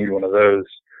these, I need one of those.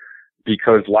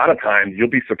 Because a lot of times you'll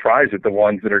be surprised at the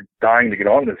ones that are dying to get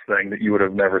on this thing that you would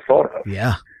have never thought of.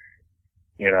 Yeah.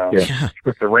 You know,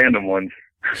 with the random ones.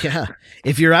 Yeah.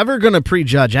 If you're ever going to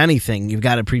prejudge anything, you've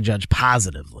got to prejudge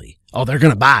positively. Oh, they're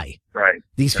going to buy. Right.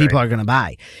 These people are going to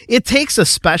buy. It takes a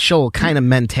special kind of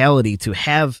mentality to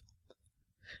have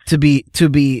to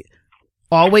be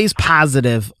always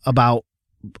positive about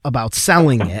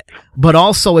selling it, but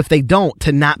also if they don't,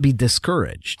 to not be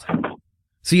discouraged.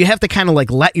 So you have to kind of like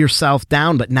let yourself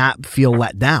down, but not feel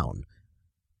let down.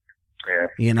 Yeah.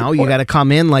 You know, you got to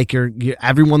come in like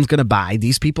everyone's going to buy.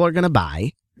 These people are going to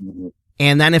buy. Mm-hmm.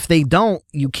 And then if they don't,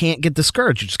 you can't get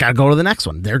discouraged. You just got to go to the next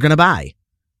one. They're going to buy.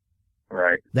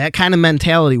 Right. That kind of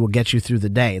mentality will get you through the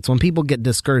day. It's when people get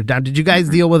discouraged. Now, did you guys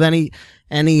deal with any,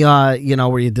 you know,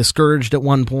 were you discouraged at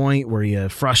one point? Were you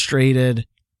frustrated?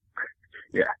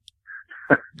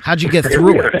 Yeah. How'd you get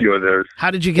through it? A few of those. How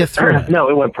did you get through it? No,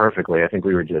 it went perfectly. I think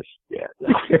we were just, we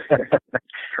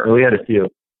had a few.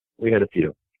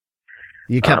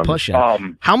 You kept pushing.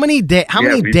 How many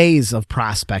days of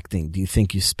prospecting do you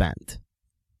think you spent?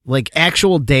 Like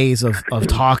actual days of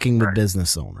talking with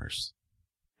business owners?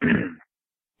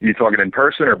 You talking in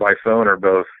person or by phone or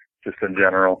both? Just in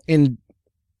general?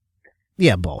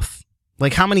 Both.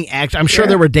 Like how many I'm sure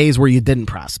there were days where you didn't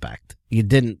prospect. You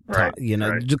didn't,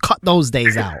 cut those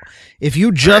days out. If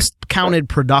you just counted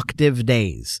productive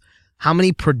days, how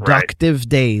many productive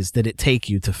days did it take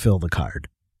you to fill the card?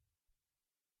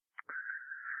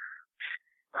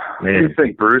 What do you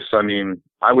think, Bruce? I mean,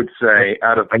 I would say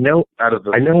out of the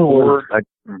four.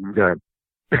 Go ahead.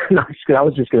 I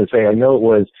was just going to say, I know it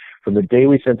was from the day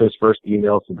we sent those first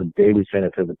emails to the day we sent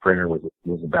it to the printer was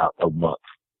about a month.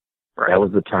 Right. That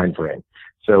was the time frame.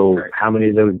 So how many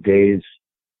of those days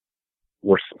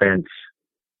were spent,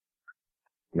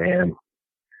 man?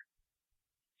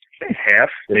 Half,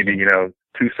 maybe,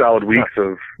 2 solid weeks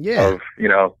of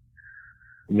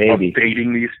maybe of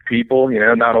dating these people,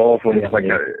 not all of them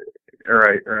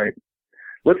right.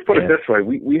 Let's put it this way.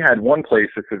 We had one place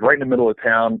that's right in the middle of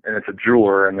town, and it's a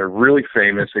jeweler, and they're really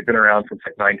famous. They've been around since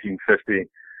like 1950.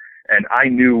 And I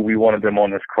knew we wanted them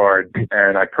on this card,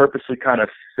 and I purposely kind of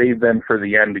saved them for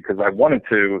the end because I wanted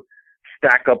to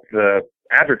stack up the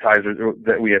advertisers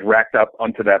that we had racked up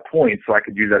onto that point so I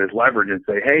could use that as leverage and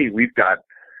say, hey, we've got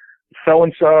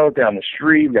so-and-so down the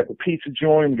street, we've got the pizza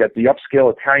joint, we've got the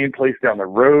upscale Italian place down the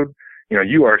road.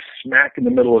 You are smack in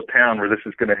the middle of town where this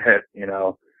is going to hit,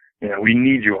 we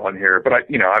need you on here. But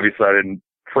obviously I didn't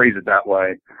phrase it that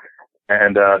way.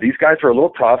 And these guys were a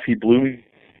little tough. He blew me.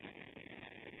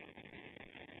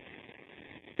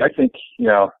 I think,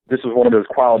 this was one of those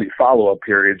quality follow-up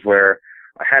periods where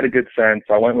I had a good sense.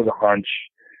 I went with a hunch.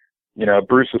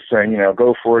 Bruce was saying,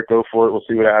 go for it. We'll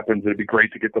see what happens. It'd be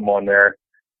great to get them on there.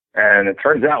 And it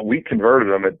turns out we converted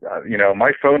them.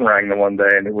 My phone rang the one day,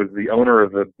 and it was the owner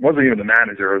wasn't even the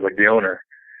manager, it was like the owner.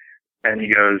 And he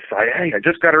goes, hey, I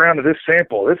just got around to this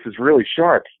sample. This is really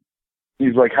sharp.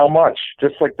 He's like, how much?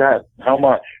 Just like that. How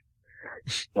much?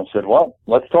 I said, well,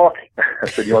 let's talk. I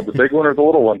said, you want the big one or the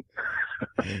little one?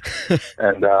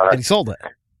 And he sold it.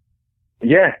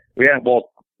 Yeah.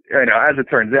 Well, as it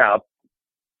turns out,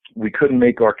 we couldn't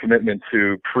make our commitment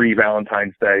to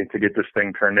pre-Valentine's Day to get this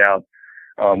thing turned out.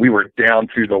 We were down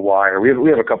to the wire. We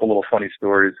have a couple little funny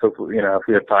stories. Hopefully, if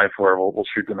we have time for it, we'll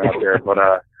shoot them out there. But,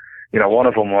 one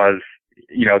of them was,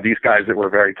 these guys that were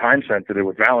very time sensitive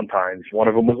with Valentine's. One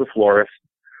of them was a florist,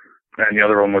 and the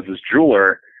other one was this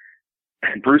jeweler.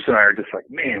 And Bruce and I are just like,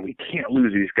 man, we can't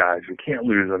lose these guys. We can't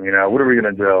lose them. What are we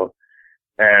going to do?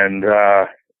 And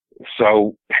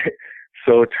so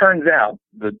it turns out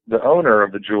the owner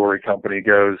of the jewelry company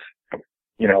goes,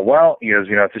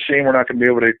 it's a shame we're not going to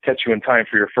be able to catch you in time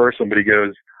for your first one. But he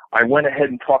goes, I went ahead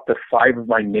and talked to 5 of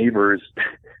my neighbors,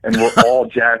 and we're all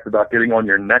jazzed about getting on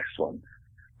your next one.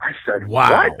 I said,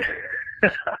 wow.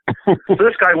 What? So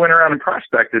this guy went around and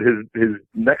prospected his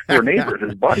next door neighbors,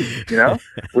 his buddies,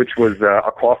 which was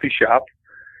a coffee shop.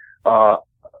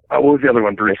 What was the other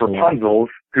one, Bruce? Rapunzel's,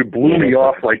 who blew me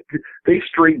off. Like, they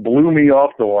straight blew me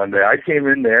off the one day. I came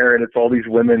in there, and it's all these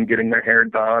women getting their hair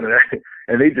done,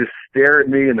 and they just stare at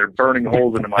me, and they're burning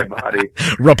holes into my body.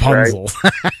 Rapunzel.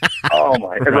 Right? Oh,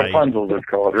 my. Right. Rapunzel is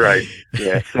called, right.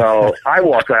 Yeah. So I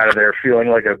walked out of there feeling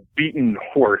like a beaten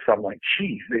horse. I'm like,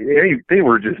 geez, they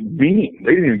were just mean.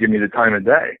 They didn't even give me the time of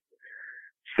day.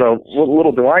 So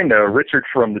little do I know, Richard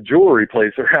from the jewelry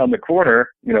place around the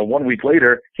corner, 1 week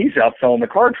later, he's out selling the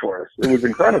card for us. It was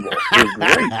incredible. It was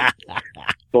great.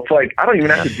 So it's like, I don't even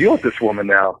have to deal with this woman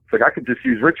now. It's like I could just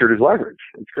use Richard as leverage.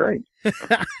 It's great.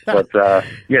 But,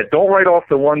 don't write off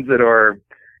the ones that are,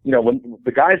 when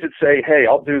the guys that say, hey,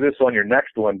 I'll do this on your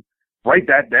next one, write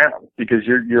that down because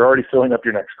you're already filling up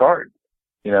your next card.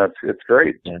 It's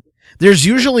great. Yeah. There's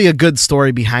usually a good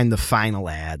story behind the final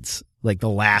ads. Like the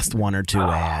last 1 or 2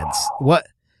 ads. What?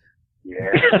 Yeah.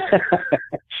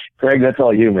 Craig, that's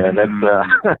all you, man.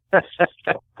 That's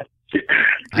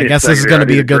I guess this is going to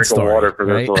be a good story. Water for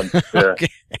right? this one. Yeah. Okay.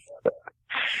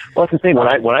 Well, that's the thing.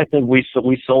 When I think we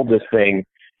sold this thing,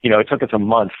 it took us a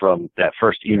month from that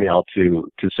first email to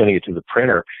sending it to the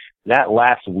printer. That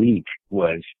last week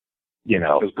was, it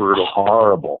was brutal.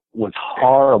 Horrible. Was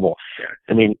horrible. Yeah.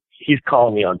 I mean, he's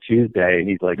calling me on Tuesday, and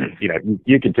he's like,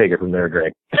 you can take it from there,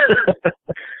 Greg.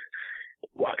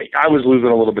 I was losing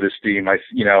a little bit of steam. At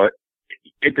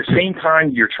the same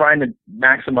time, you're trying to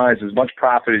maximize as much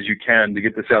profit as you can to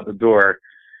get this out the door.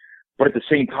 But at the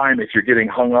same time, if you're getting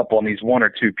hung up on these 1 or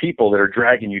 2 people that are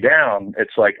dragging you down,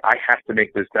 it's like, I have to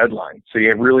make this deadline. So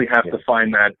you really have to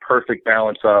find that perfect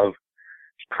balance of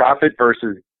profit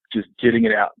versus just getting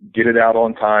it out. Get it out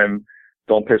on time.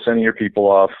 Don't piss any of your people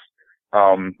off.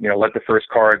 Let the first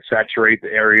card saturate the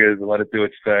areas and let it do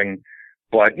its thing.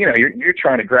 But, you're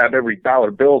trying to grab every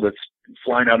dollar bill that's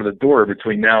flying out of the door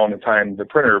between now and the time the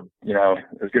printer,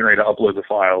 is getting ready to upload the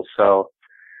files. So,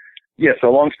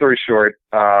 so long story short,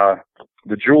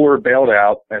 the jeweler bailed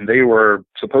out, and they were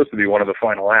supposed to be one of the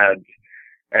final ads.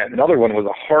 And another one was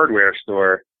a hardware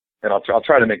store, and I'll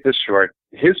try to make this short.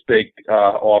 His big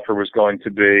offer was going to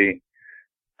be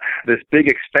this big,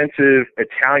 expensive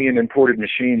Italian imported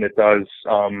machine that does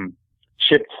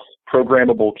chipped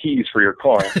programmable keys for your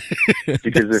car.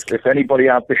 Because if anybody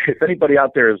out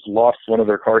there has lost one of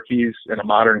their car keys in a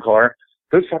modern car,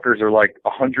 those suckers are like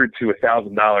 $100 to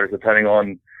 $1,000 depending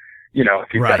on,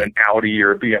 if you've got an Audi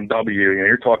or a BMW.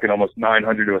 You're talking almost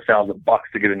 $900 to $1,000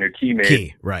 to get a new key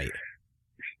made. Right.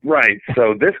 Right.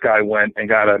 So this guy went and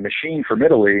got a machine from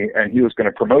Italy, and he was going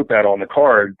to promote that on the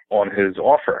card on his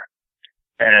offer.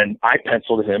 And I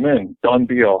penciled him in. Done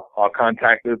deal. I'll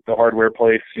contact the hardware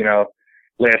place,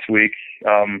 last week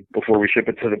before we ship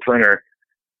it to the printer.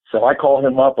 So I call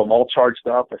him up. I'm all charged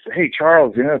up. I said, hey,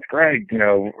 Charles, it's Greg.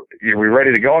 Are we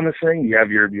ready to go on this thing? You have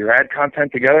your ad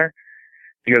content together?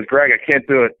 He goes, Greg, I can't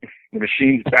do it. The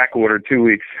machine's back ordered 2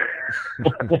 weeks.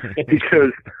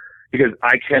 because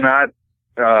I cannot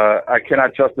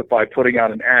justify putting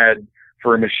out an ad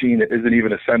for a machine that isn't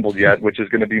even assembled yet, which is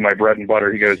going to be my bread and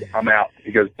butter. He goes, I'm out.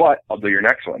 He goes, but I'll do your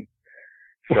next one.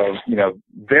 So,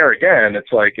 there again,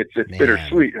 it's like, it's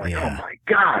bittersweet. Like, oh my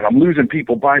God, I'm losing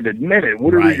people by the minute.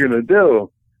 What are we going to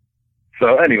do?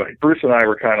 So anyway, Bruce and I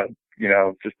were kind of,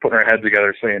 just putting our heads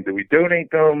together saying, do we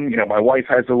donate them? My wife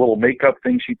has a little makeup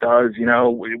thing she does,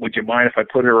 would you mind if I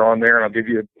put her on there and I'll give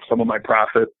you some of my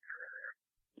profit?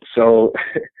 So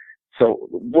So,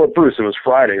 well, Bruce, it was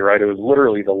Friday, right? It was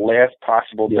literally the last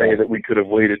possible day that we could have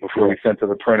waited before we sent to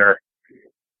the printer.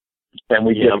 And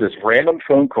we get this random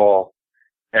phone call,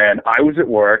 and I was at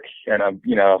work, and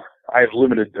I have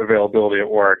limited availability at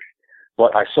work,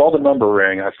 but I saw the number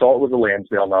ring. I saw it was a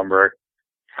Lansdale number.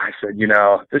 I said,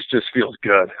 this just feels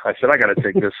good. I said, I got to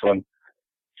take this one.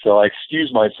 So I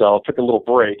excused myself, took a little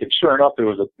break, and sure enough, it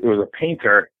was a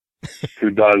painter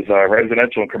who does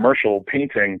residential and commercial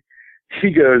painting. He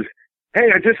goes,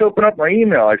 "Hey, I just opened up my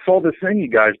email. I saw this thing you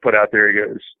guys put out there." He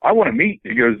goes, "I want to meet."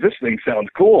 He goes, "This thing sounds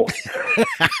cool."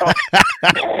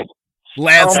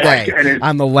 Last day.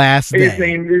 On the last day. His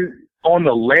name is on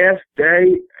the last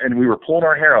day, and we were pulling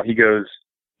our hair out. He goes,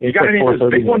 "You got any of those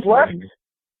big ones left?"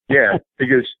 Yeah. He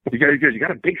goes, you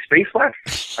got a big space left?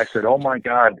 I said, "Oh my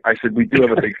God." I said, "We do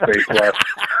have a big space left."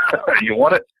 You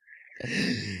want it?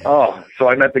 Oh, so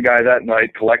I met the guy that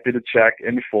night, collected a check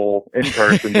in full, in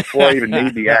person, before I even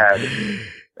made the ad.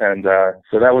 And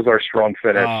so that was our strong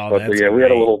finish. But yeah, we had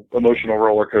a little emotional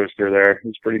roller coaster there. It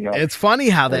was pretty nuts. It's funny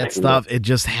how that stuff, it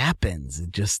just happens.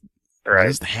 It just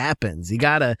happens. You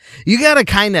gotta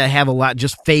kind of have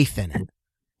just faith in it.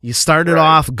 You start it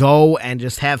off, go and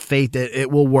just have faith that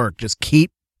it will work. Just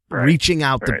keep reaching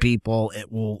out to people.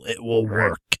 It will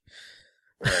work.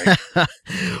 Right.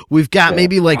 We've got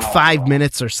maybe like 5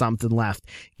 minutes or something left.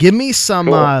 Give me some.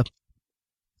 Cool.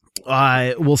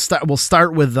 Let's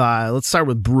start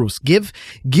with Bruce. Give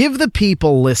the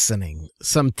people listening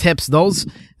some tips. Those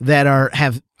that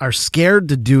are scared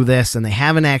to do this and they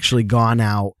haven't actually gone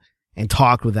out and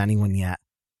talked with anyone yet.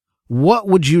 What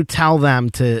would you tell them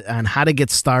on how to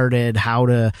get started, how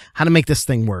to make this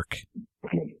thing work?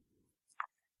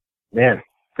 Man,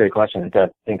 great question. I got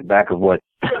to think back of what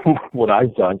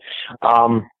I've done.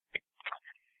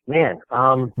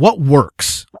 What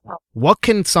works? What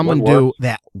can someone do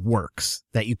that works,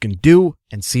 that you can do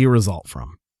and see a result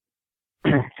from?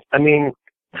 I mean,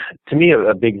 to me,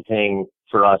 a big thing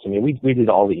for us, I mean, we did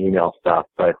all the email stuff,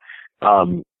 but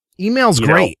email's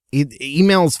great.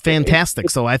 Email's fantastic.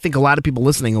 So I think a lot of people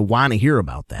listening will want to hear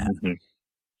about that. Mm-hmm.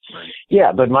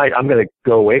 Yeah, but I'm going to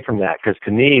go away from that because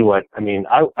to me, I'm going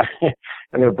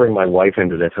to bring my wife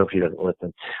into this. Hope she doesn't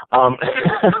listen.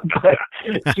 But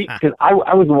because I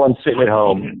was the one sitting at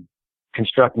home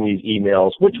constructing these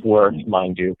emails, which worked,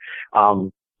 mind you.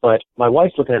 But my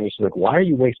wife's looking at me. She's like, "Why are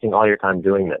you wasting all your time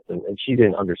doing this?" And she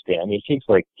didn't understand. I mean, it seems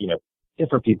like,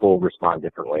 different people respond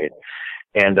different ways.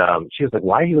 And she was like,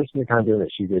 "Why are you wasting your time doing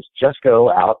this?" She goes, "Just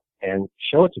go out and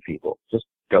show it to people. Just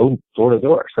go door to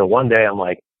door." So one day I'm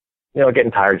like,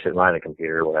 getting tired of sitting behind the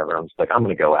computer or whatever. I'm just like, I'm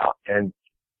going to go out. And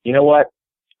you know what?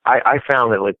 I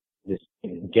found that like this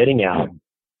getting out,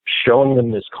 showing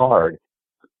them this card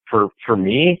for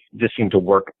me just seemed to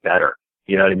work better.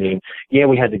 You know what I mean? Yeah,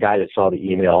 we had the guy that saw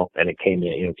the email and it came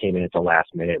in at the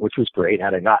last minute, which was great.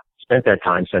 Had I not spent that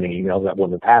time sending emails, that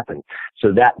wouldn't have happened.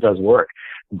 So that does work.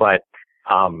 But,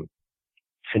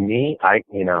 to me,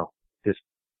 just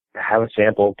have a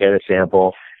sample, get a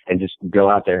sample, and just go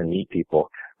out there and meet people.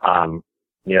 I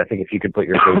think if you could put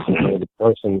your face in the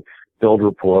person, build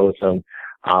rapport with them,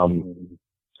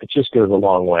 it just goes a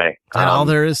long way. That's all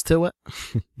there is to it.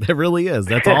 There really is.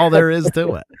 That's all there is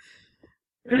to it.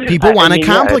 People want to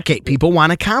complicate. People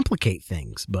want to complicate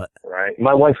things, but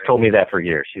my wife's told me that for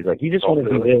years. She's like, "You just want to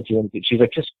do this." She's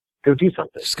like, "Just go do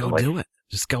something. Just go do it.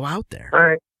 Just go out there." All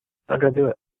right, I'll go do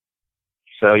it.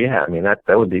 So yeah, I mean that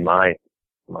would be my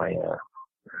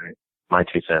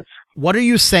 2 cents. What are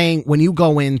you saying when you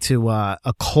go into a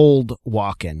cold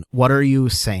walk-in? What are you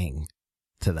saying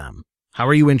to them? How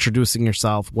are you introducing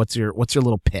yourself? What's your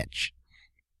little pitch?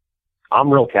 I'm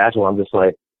real casual. I'm just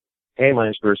like, "Hey, my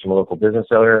name's Bruce. I'm a local business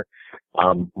owner.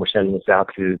 We're sending this out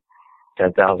to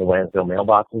 10,000 Lansdale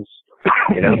mailboxes.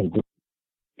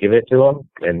 Give it to them,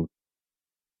 and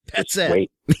that's it.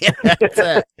 Wait. Yeah, that's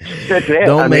it. That's it.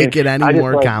 Don't make it any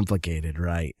more complicated,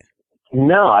 right?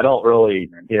 No, I don't really,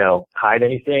 hide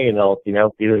anything. And they'll,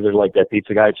 either they're like that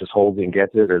pizza guy that just holds it and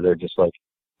gets it, or they're just like,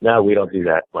 "No, we don't do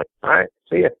that." I'm like, "All right,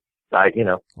 see ya."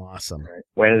 Awesome.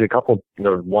 Went into a couple,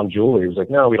 one jeweler was like,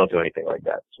 "No, we don't do anything like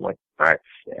that." So I'm like, "All right,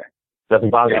 yeah, doesn't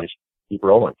bother me. Just keep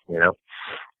rolling."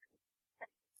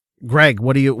 Greg,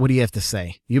 what do you have to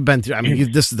say? You've been through. I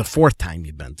mean, this is the 4th time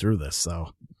you've been through this,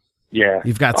 so yeah,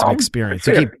 you've got some experience.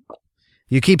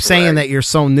 You keep saying that you're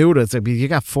so new to it. You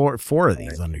got four of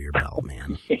these under your belt,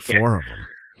 man. 4 of them.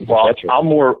 Well, I'm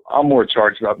more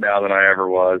charged up now than I ever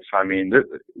was. I mean,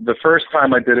 the first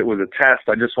time I did it was a test.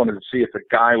 I just wanted to see if the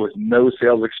guy with no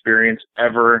sales experience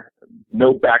ever,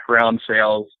 no background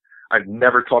sales. I've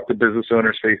never talked to business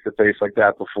owners face to face like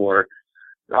that before.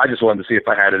 I just wanted to see if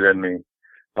I had it in me.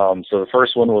 So the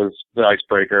first one was the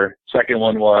icebreaker. Second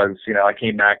one was, I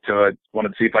came back to it, wanted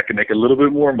to see if I could make a little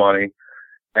bit more money.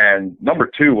 And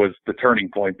number 2 was the turning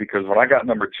point, because when I got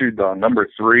number 2 done, number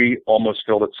 3 almost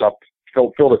filled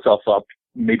itself up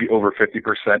maybe over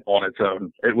 50% on its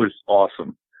own. It was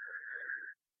awesome.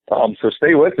 So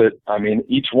stay with it. I mean,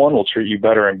 each one will treat you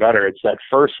better and better. It's that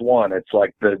first one. It's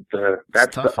like that's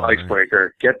the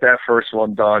icebreaker. Get that first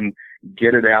one done.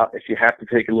 Get it out. If you have to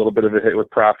take a little bit of a hit with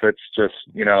profits, just,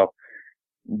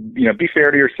 be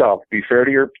fair to yourself. Be fair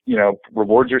to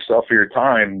reward yourself for your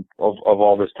time of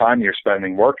all this time you're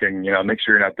spending working. Make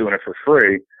sure you're not doing it for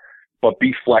free, but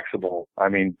be flexible. I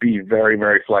mean, be very,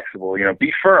 very flexible.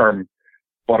 Be firm,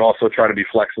 but also try to be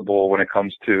flexible when it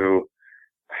comes to,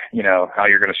 how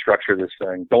you're going to structure this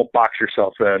thing. Don't box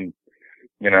yourself in,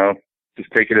 just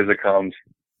take it as it comes.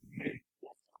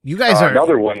 You guys are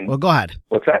another one. Well, go ahead.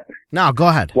 What's that? No, go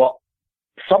ahead. Well,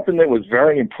 something that was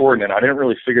very important, and I didn't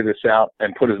really figure this out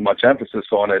and put as much emphasis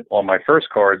on it on my first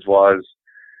cards, was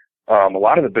a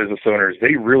lot of the business owners,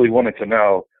 they really wanted to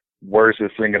know, where's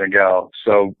this thing going to go?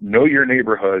 So know your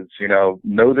neighborhoods, know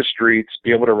the streets,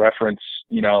 be able to reference,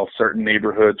 certain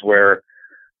neighborhoods where,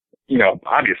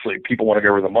 obviously people want to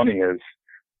go where the money is,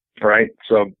 right?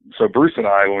 So Bruce and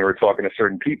I, when we were talking to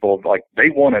certain people, like, they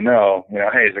want to know,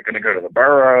 hey, is it going to go to the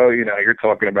borough? You're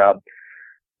talking about,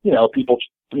 people,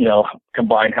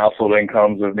 combined household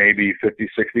incomes of maybe 50,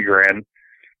 60 grand.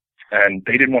 And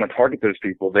they didn't want to target those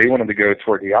people. They wanted to go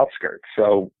toward the outskirts.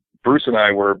 So Bruce and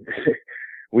I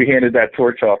we handed that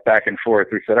torch off back and forth.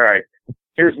 We said, all right,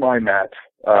 here's my map,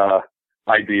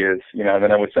 ideas,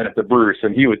 then I would send it to Bruce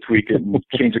and he would tweak it and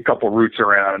change a couple routes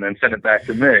around and then send it back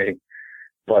to me.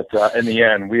 But in the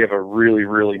end, we have a really,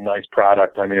 really nice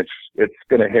product. I mean, it's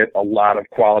going to hit a lot of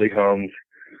quality homes,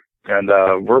 and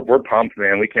we're pumped,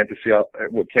 man. We can't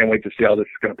wait to see how this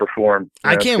is going to perform.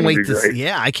 I can't wait to see.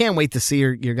 Yeah, I can't wait to see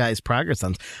your guys' progress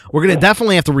on this. We're going to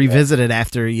definitely have to revisit it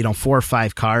after 4 or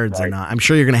 5 cards, right. And I'm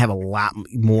sure you're going to have a lot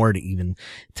more to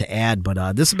add.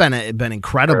 But this has been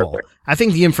incredible. Perfect. I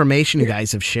think the information you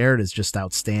guys have shared is just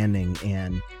outstanding,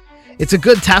 and it's a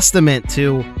good testament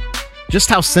to just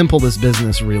how simple this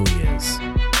business really is.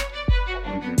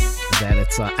 That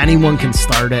it's anyone can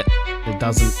start it. You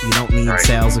don't need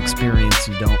sales experience.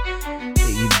 You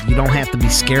don't have to be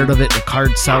scared of it. The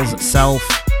card sells itself.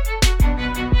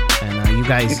 And you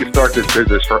guys, you can start this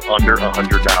business for under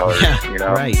 $100.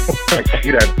 Yeah, right.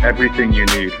 You'd have everything you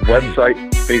need: website,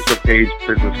 Facebook page,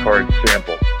 business card,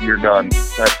 sample. You're done.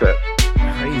 That's it.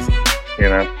 Crazy.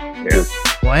 Yeah.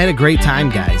 Well, I had a great time,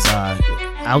 guys.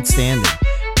 Outstanding.